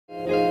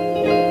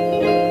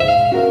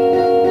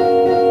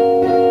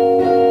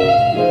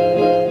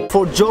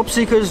job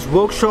seekers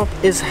workshop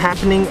is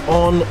happening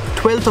on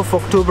 12th of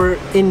October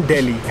in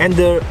Delhi, and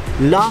the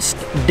last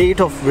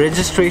date of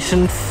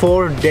registration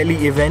for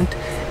Delhi event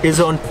is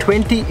on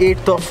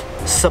 28th of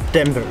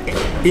September.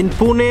 In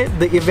Pune,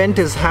 the event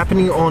is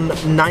happening on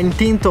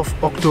 19th of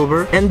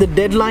October, and the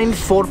deadline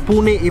for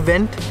Pune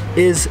event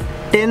is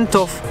 10th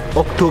of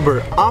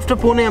October. After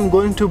Pune, I'm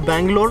going to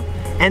Bangalore,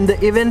 and the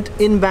event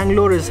in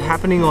Bangalore is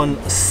happening on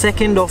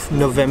 2nd of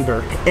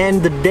November,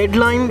 and the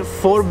deadline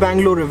for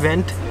Bangalore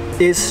event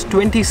is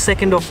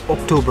 22nd of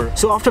October.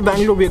 So after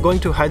Bangalore, we are going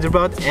to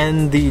Hyderabad,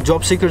 and the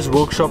job seekers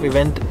workshop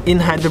event in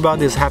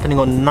Hyderabad is happening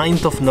on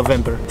 9th of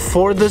November.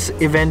 For this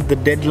event, the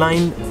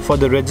deadline for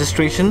the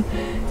registration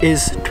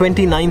is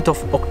 29th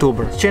of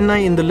October.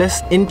 Chennai in the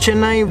list. In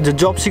Chennai, the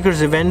job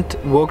seekers event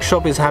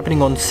workshop is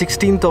happening on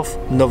 16th of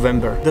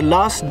November. The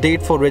last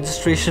date for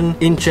registration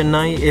in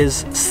Chennai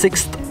is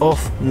 6th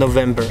of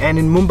November. And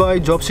in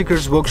Mumbai, job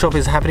seekers workshop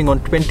is happening on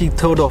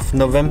 23rd of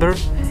November,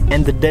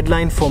 and the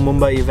deadline for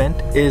Mumbai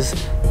event is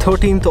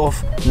 13th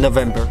of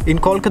November. In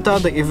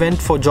Kolkata, the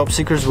event for job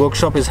seekers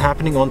workshop is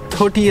happening on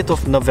 30th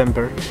of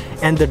November,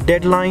 and the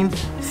deadline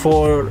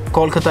for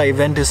Kolkata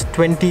event is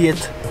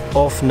 20th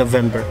of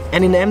November.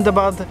 And in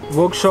Ahmedabad,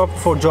 workshop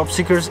for job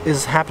seekers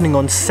is happening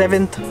on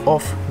 7th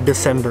of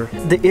December.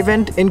 The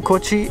event in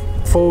Kochi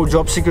for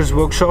job seekers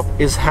workshop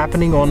is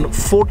happening on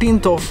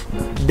 14th of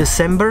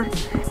December,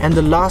 and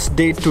the last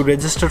date to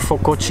register for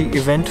Kochi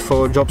event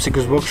for job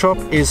seekers workshop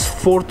is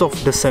 4th of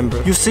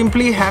December. You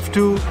simply have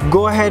to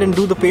go ahead and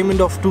do the payment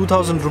of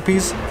 2,000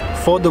 rupees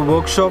for the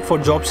workshop for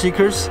job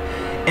seekers,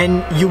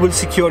 and you will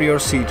secure your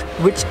seat.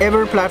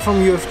 Whichever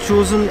platform you have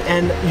chosen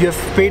and you have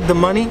paid the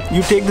money,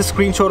 you take the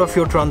screenshot of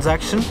your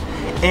transaction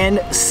and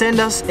send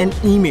us an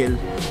email.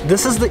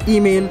 This is the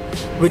email,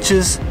 which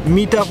is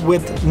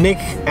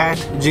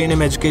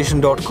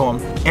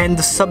meetupwithnik@jnmeducation.com, and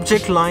the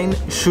subject line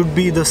should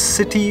be the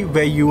city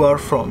where you are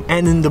from,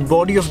 and in the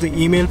body of the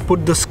email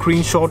put the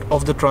screenshot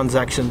of the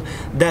transaction.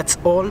 That's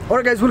all.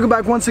 Alright guys, welcome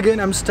back once again.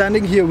 I'm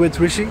standing here with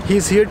Rishi.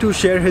 He's here to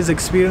share his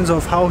experience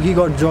of how he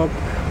got job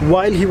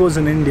while he was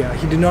in India.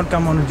 He did not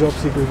come on a job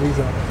seeker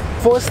visa.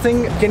 First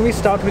thing, can we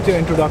start with your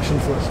introduction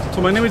first?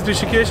 So my name is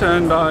Rishikesh,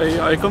 and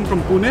I come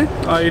from Pune.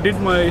 I did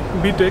my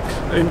BTech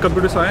in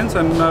computer science,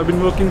 and I've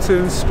been working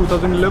since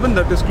 2011,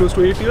 that is close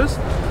to 8 years.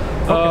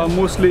 Okay.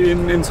 Mostly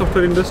in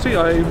software industry.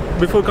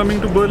 Before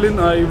coming to Berlin,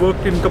 I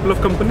worked in a couple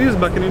of companies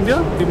back in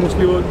India. We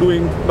mostly were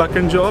doing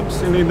back-end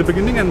jobs in the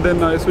beginning, and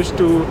then I switched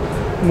to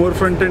more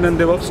front-end and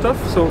DevOps stuff.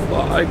 So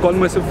I call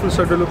myself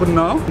full-stack developer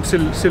now. I'm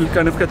still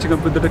kind of catching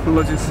up with the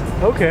technologies.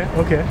 Okay.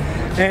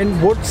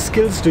 And what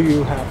skills do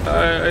you have?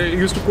 I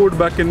used to code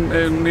back in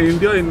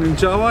India in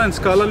Java and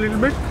Scala a little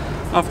bit.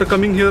 After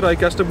coming here, I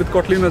catched up with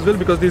Kotlin as well,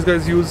 because these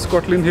guys use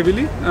Kotlin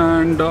heavily.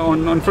 And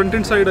on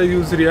front-end side, I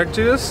use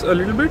React.js a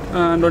little bit.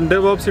 And on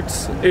DevOps,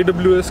 it's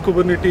AWS,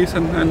 Kubernetes,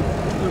 and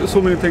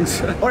so many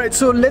things. Alright,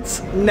 so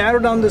let's narrow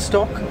down this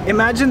talk.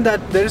 Imagine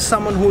that there is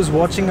someone who's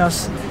watching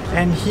us,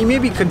 and he may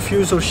be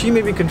confused, or she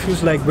may be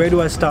confused, like, where do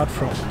I start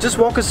from? Just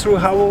walk us through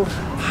how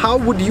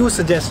would you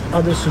suggest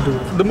others to do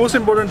it? The most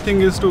important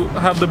thing is to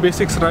have the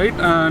basics right,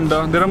 and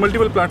there are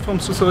multiple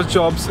platforms to search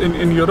jobs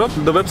in Europe.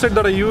 The website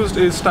that I used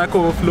is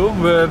Stackoverflow,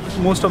 where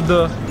most of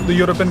the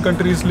European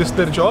countries list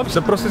their jobs.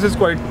 The process is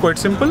quite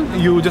simple.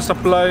 You just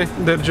apply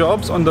their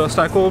jobs on the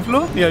Stack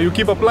Overflow. Yeah, you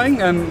keep applying,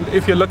 and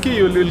if you're lucky,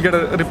 you'll get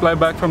a reply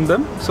back from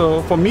them.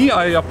 So for me,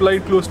 I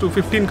applied close to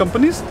 15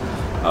 companies.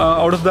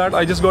 Out of that,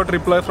 I just got a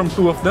reply from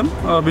 2 of them,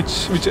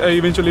 which I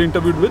eventually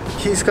interviewed with.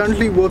 He's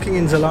currently working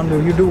in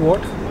Zalando. You do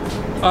what?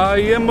 I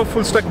am a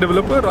full stack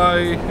developer.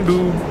 I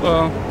do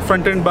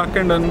front-end,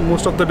 back-end, and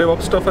most of the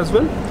DevOps stuff as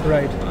well.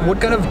 Right.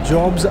 What kind of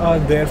jobs are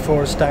there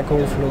for Stack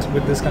Overflow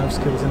with this kind of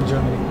skills in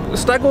Germany?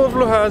 Stack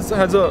Overflow has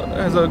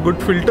a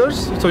good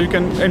filters, so you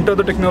can enter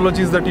the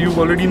technologies that you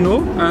already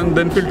know and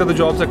then filter the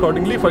jobs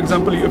accordingly. For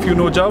example, if you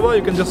know Java,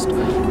 you can just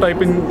type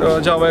in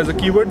Java as a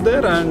keyword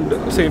there and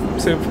say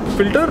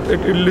filter. It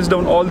will list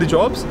down all the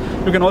jobs.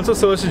 You can also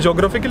search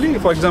geographically.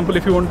 For example,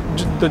 if you want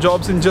the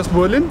jobs in just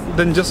Berlin,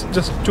 then just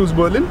choose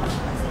Berlin.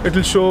 It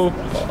will show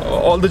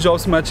all the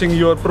jobs matching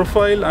your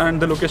profile and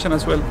the location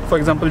as well. For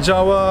example,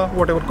 Java,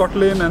 whatever,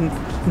 Kotlin, and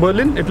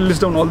Berlin, it will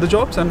list down all the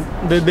jobs, and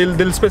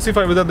they'll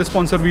specify whether they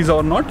sponsor visa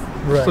or not.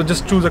 Right. So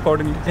just choose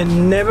accordingly.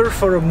 And never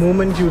for a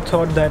moment you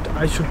thought that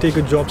I should take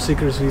a job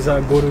seeker's visa,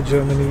 go to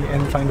Germany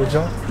and find a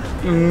job?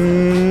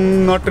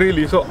 Not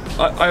really. So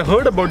I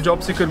heard about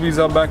job seeker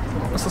visa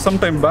some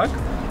time back,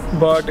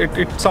 but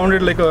it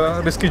sounded like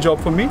a risky job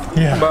for me.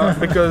 Yeah. But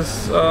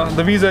because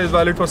the visa is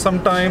valid for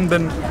some time,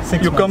 then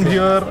 6 months, come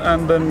here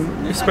and then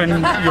you spend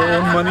your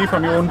own money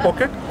from your own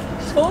pocket.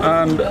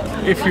 And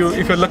if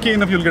you're lucky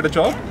enough, you'll get a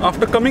job.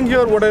 After coming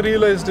here, what I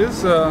realized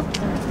is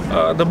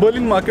the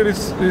Berlin market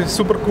is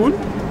super cool,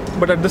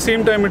 but at the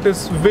same time, it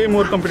is way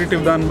more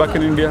competitive than back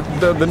in India.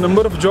 The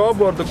number of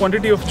job or the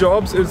quantity of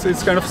jobs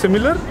is kind of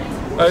similar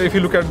if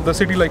you look at the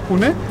city like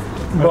Pune.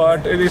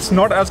 but it's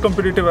not as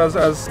competitive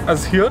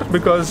as here,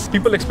 because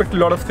people expect a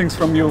lot of things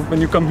from you when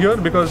you come here,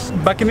 because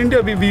back in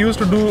India we used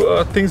to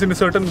do things in a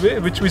certain way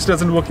which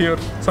doesn't work here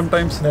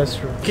sometimes. That's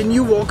true. Can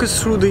you walk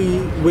us through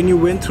when you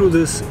went through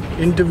this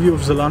interview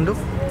of Zalando?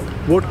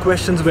 What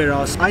questions were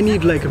asked? I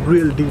need like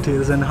real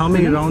details, and how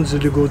many rounds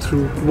did you go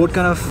through? What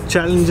kind of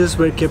challenges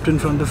were kept in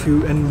front of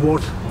you, and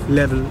what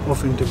level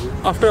of interview?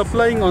 After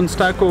applying on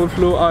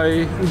Stackoverflow,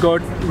 I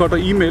got an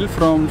email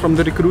from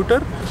the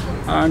recruiter,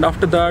 and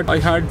after that I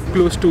had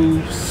close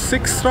to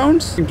 6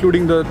 rounds,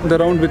 including the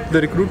round with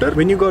the recruiter.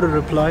 When you got a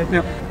reply,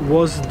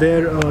 was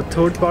there a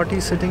third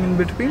party sitting in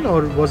between,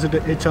 or was it a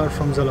HR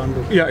from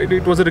Zalando? Yeah,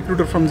 it was a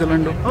recruiter from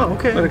Zalando. Oh,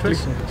 okay,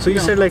 interesting. So you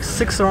said like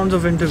 6 rounds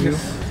of interview.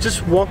 Yes.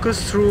 Just walk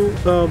us through,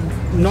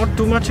 not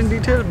too much in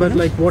detail, but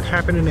like what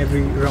happened in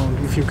every round,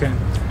 if you can.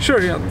 Sure,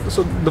 yeah.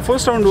 So the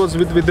first round was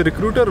with the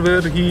recruiter,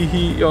 where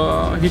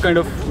he kind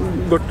of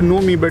got to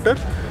know me better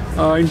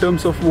in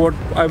terms of what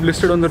I've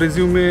listed on the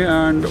resume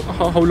and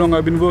how long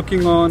I've been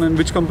working on and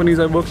which companies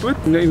I worked with.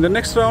 In the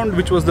next round,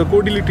 which was the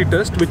codility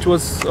test, which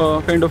was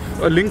kind of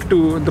a link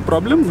to the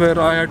problem, where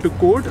I had to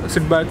code,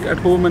 sit back at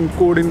home and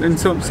code in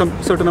some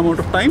certain amount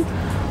of time.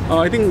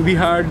 I think we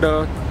had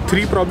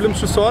 3 problems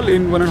to solve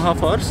in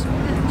 1.5 hours.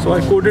 So I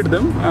coded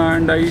them,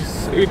 and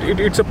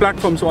it's a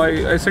platform, so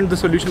I sent the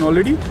solution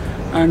already,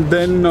 and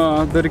then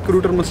the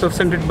recruiter must have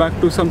sent it back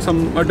to some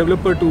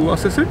developer to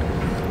assess it,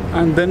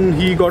 and then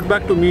he got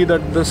back to me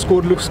that the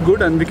score looks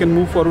good and we can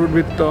move forward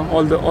with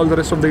all the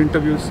rest of the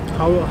interviews.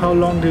 How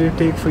long did it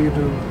take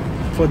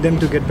for them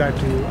to get back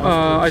to you?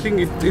 I think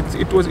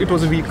it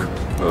was a week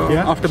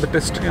after the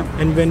test. Yeah.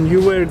 And when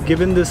you were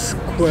given this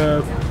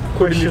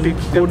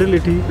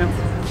codility,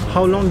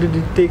 how long did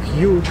it take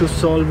you to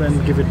solve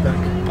and give it back?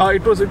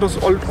 It was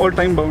all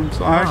time bound,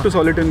 so I had to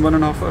solve it in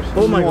 1.5 hours.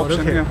 Oh my god!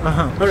 Okay.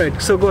 Yeah. All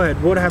right. So go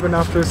ahead. What happened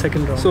after the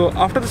second round? So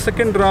after the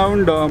second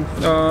round,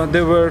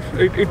 there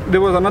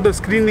was another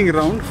screening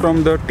round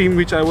from the team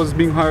which I was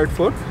being hired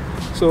for.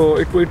 So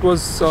it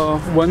was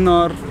 1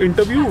 hour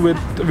interview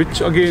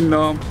which again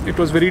it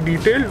was very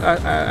detailed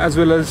as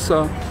well as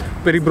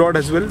very broad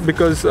as well,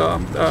 because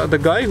the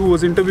guy who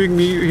was interviewing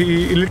me,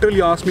 he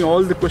literally asked me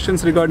all the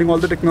questions regarding all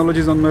the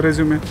technologies on my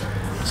resume.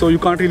 So you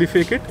can't really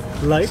fake it.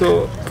 Like?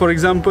 So for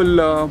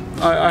example,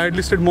 I had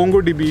listed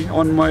MongoDB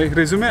on my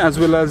resume as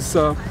well as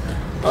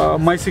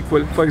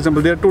MySQL, for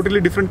example. They are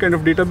totally different kind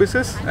of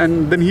databases,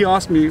 and then he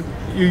asked me,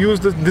 you use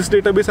this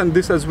database and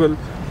this as well.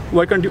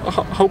 Why can't you?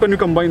 How can you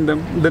combine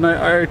them? Then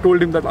I told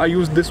him that I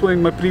used this one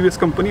in my previous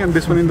company and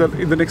this one in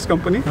the next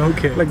company.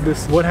 Okay. Like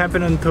this. What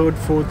happened on 3rd,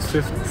 4th,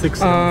 5th,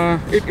 6th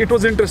round? It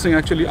was interesting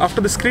actually. After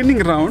the screening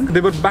round,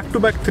 they were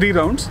back-to-back 3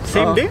 rounds.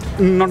 Same day?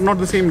 Not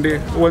the same day.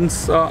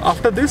 Once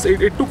after this,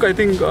 it took I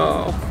think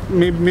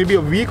maybe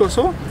a week or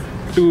so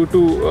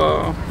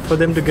for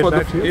them to get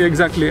back to you.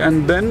 Exactly.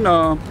 And then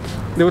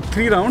there were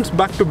 3 rounds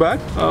back-to-back,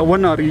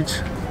 1 hour each.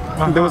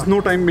 There was no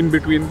time in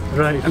between.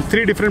 Right. And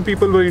 3 different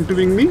people were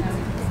interviewing me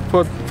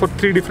for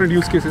 3 different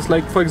use cases.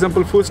 Like for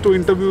example, first 2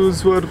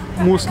 interviews were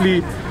mostly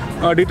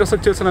data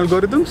structures and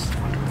algorithms,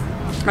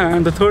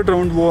 and the 3rd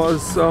round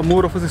was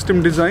more of a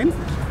system design,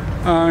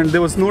 and there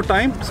was no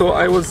time. So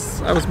I was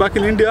back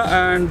in India,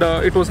 and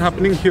it was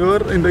happening here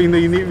in the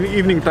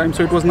evening time,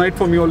 so it was night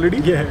for me already.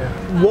 Yeah.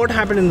 What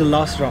happened in the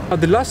last round?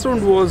 The last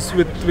round was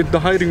with the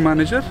hiring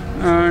manager,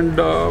 and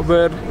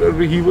where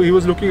he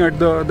was looking at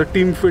the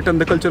team fit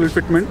and the cultural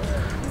fitment,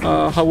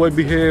 how I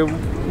behave,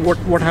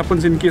 what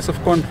happens in case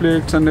of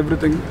conflicts and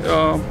everything.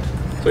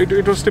 So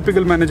it was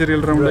typical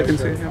managerial round, I can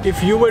say. Yeah.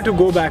 If you were to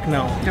go back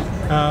now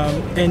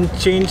and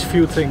change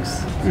few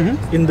things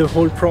in the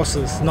whole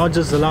process, not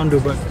just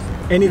Zalando but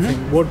anything,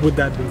 what would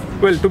that be?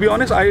 Well, to be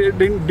honest, I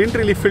didn't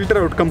really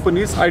filter out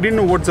companies. I didn't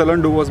know what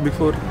Zalando was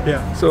before.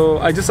 Yeah. So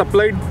I just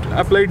applied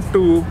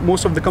to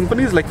most of the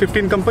companies, like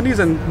 15 companies,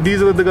 and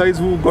these were the guys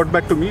who got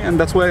back to me, and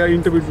that's why I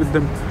interviewed with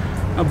them.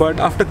 But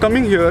after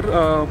coming here,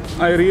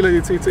 I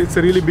realized it's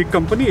a really big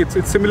company. It's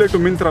similar to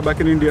Myntra back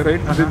in India, right?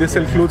 They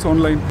sell clothes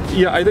online.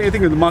 Yeah, I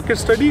think the market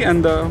study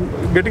and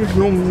getting to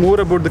know more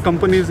about the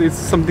companies is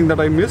something that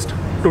I missed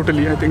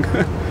totally, I think.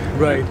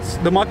 Right.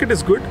 The market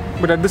is good,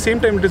 but at the same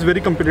time it is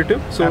very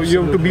competitive. So Absolutely.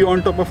 you have to be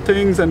on top of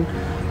things and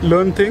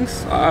learn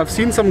things. I've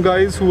seen some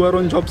guys who are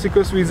on job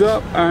seekers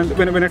visa, and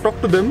when I talk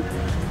to them,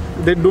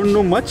 they don't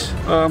know much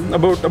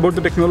about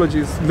the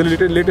technologies, the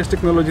latest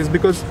technologies,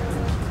 because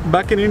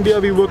back in India,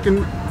 we work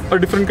in a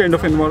different kind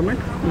of environment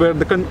where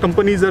the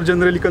companies are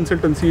generally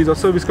consultancies or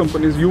service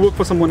companies. You work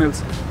for someone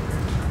else,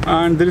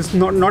 and there is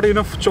not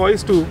enough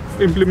choice to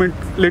implement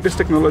latest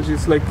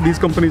technologies like these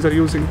companies are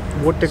using.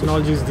 What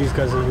technologies these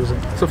guys are using?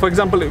 So, for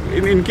example,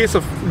 in case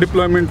of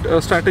deployment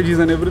strategies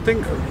and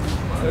everything,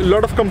 a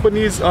lot of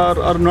companies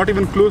are not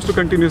even close to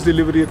continuous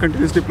delivery or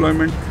continuous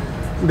deployment.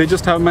 They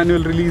just have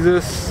manual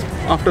releases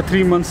after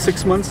 3 months,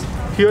 6 months.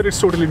 Here,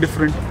 it's totally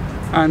different.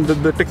 And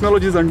the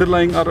technologies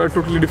underlying are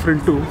totally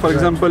different too. For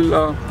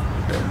example,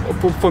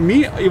 for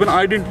me, even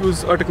I didn't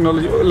use a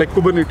technology like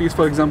Kubernetes,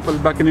 for example,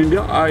 back in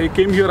India. I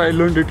came here, I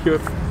learned it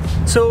here.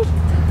 So,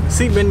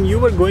 see, when you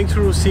were going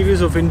through a series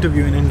of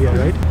interview in India,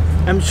 right?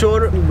 I'm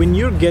sure when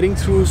you're getting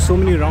through so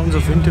many rounds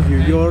of interview,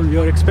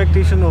 your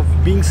expectation of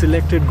being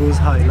selected goes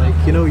high. Like,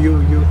 you know,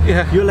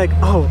 you're like,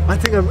 oh, I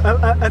think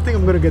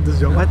I'm gonna get this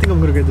job. I think I'm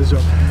gonna get this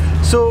job.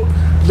 So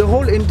the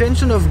whole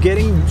intention of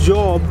getting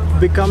job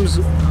becomes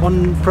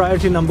on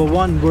priority number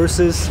one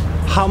versus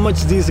how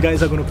much these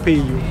guys are gonna pay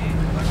you.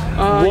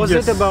 Was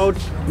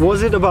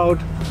it about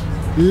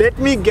let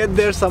me get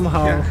there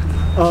somehow,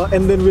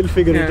 and then we'll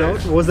figure it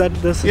out? Was that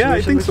the situation? Yeah,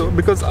 I think so,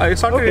 because I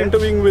started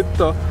interviewing with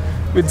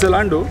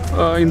Zalando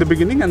in the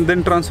beginning, and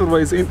then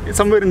TransferWise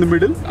somewhere in the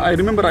middle. I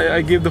remember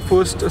I gave the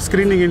first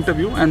screening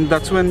interview, and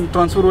that's when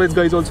TransferWise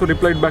guys also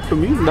replied back to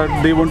me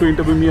that they want to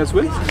interview me as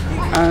well.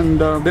 And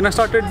then I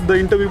started the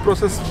interview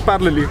process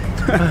parallelly.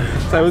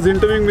 So I was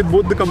interviewing with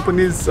both the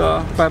companies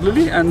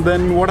parallelly, and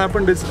then what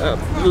happened is,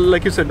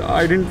 like you said,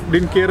 I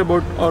didn't care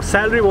about, or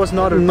salary was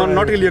not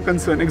really a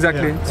concern.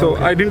 Exactly. So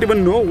I didn't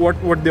even know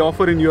what they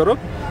offer in Europe,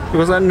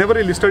 because I never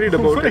really studied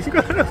about it.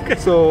 God,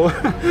 so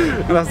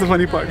that's the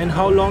funny part. And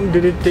how long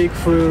did it take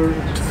for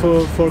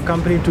a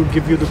company to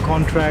give you the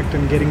contract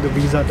and getting the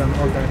visa done,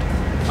 all that?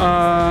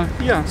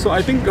 Yeah, so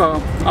I think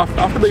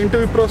after the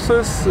interview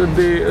process,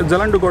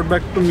 Zalando got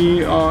back to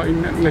me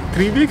in like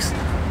 3 weeks,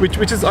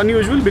 which is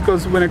unusual,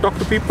 because when I talk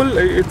to people,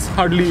 it's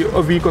hardly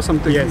a week or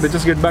something. Yes. They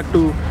just get back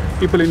to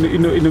people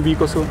in a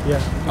week or so.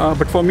 Yeah.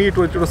 But for me, it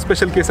was a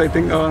special case. I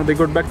think they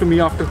got back to me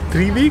after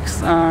 3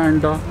 weeks,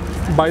 and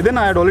by then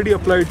I had already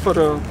applied for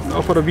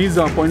a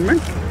visa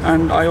appointment,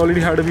 and I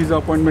already had a visa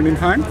appointment in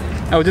hand.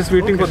 I was just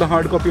waiting for the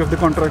hard copy of the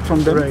contract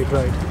from them.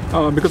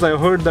 Right. Because I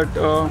heard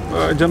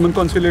that German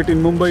consulate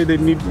in Mumbai, they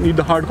need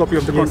the hard copy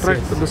of the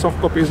contract. Yes. The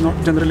soft copy is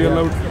not generally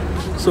allowed.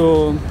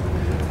 So,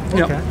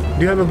 yeah.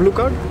 Do you have a blue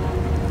card?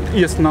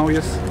 Yes, now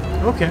yes.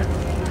 Okay.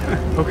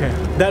 Okay.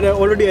 That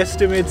already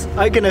estimates,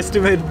 I can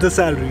estimate the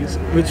salaries,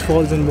 which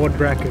falls in what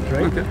bracket,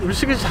 right? Okay.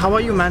 Rishikesh, how are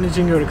you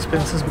managing your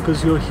expenses,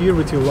 because you're here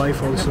with your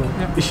wife also?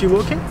 Yeah. Is she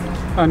working?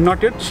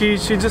 Not yet. She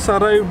just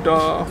arrived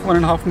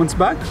 1.5 months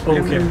back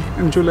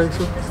in July.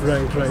 So.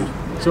 Right.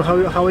 So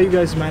how are you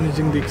guys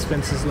managing the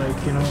expenses,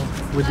 like, you know,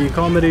 with the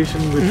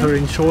accommodation, with her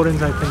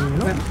insurance, I think, you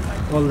know,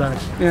 all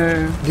that?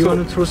 Yeah. Do you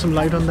want to throw some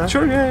light on that?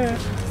 Sure, yeah.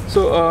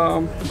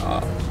 So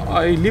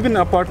I live in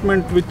an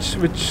apartment which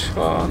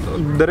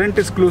the rent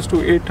is close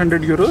to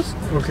 800 euros.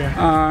 Okay.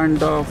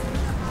 And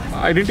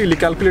I didn't really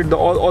calculate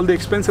all the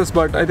expenses,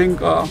 but I think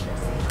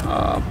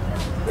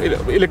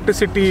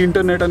electricity,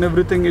 internet and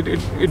everything,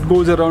 it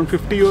goes around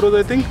 50 euros,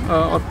 I think,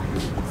 or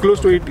close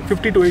to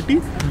 50 to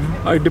 80.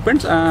 It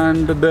depends.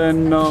 And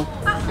then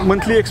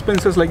monthly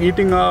expenses like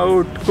eating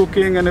out,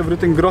 cooking and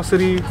everything,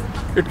 grocery,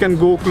 it can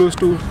go close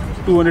to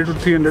 200 to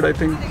 300, I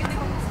think.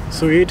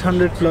 So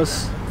 800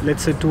 plus,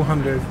 let's say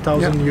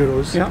 200,000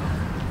 euros. Yeah.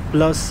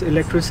 Plus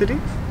electricity.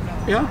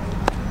 Yeah.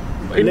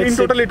 In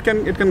total, it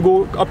can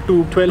go up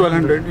to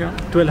 1200. Yeah.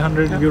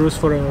 1200 euros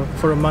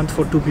for a month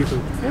for 2 people.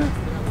 Yeah.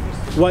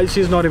 While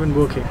she's not even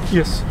working.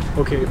 Yes.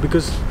 Okay,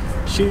 because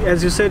she,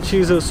 as you said,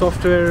 she's a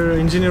software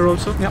engineer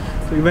also. Yeah.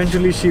 So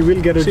eventually she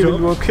will get a job. She will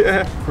work.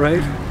 Yeah.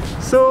 Right.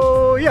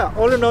 So yeah,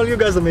 all in all, you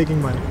guys are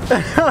making money.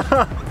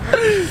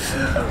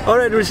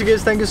 Alright,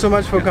 Rishikesh, thank you so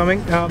much for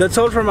coming. That's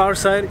all from our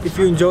side. If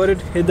you enjoyed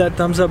it, hit that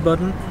thumbs up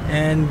button,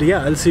 and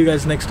yeah, I'll see you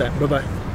guys next time. Bye bye.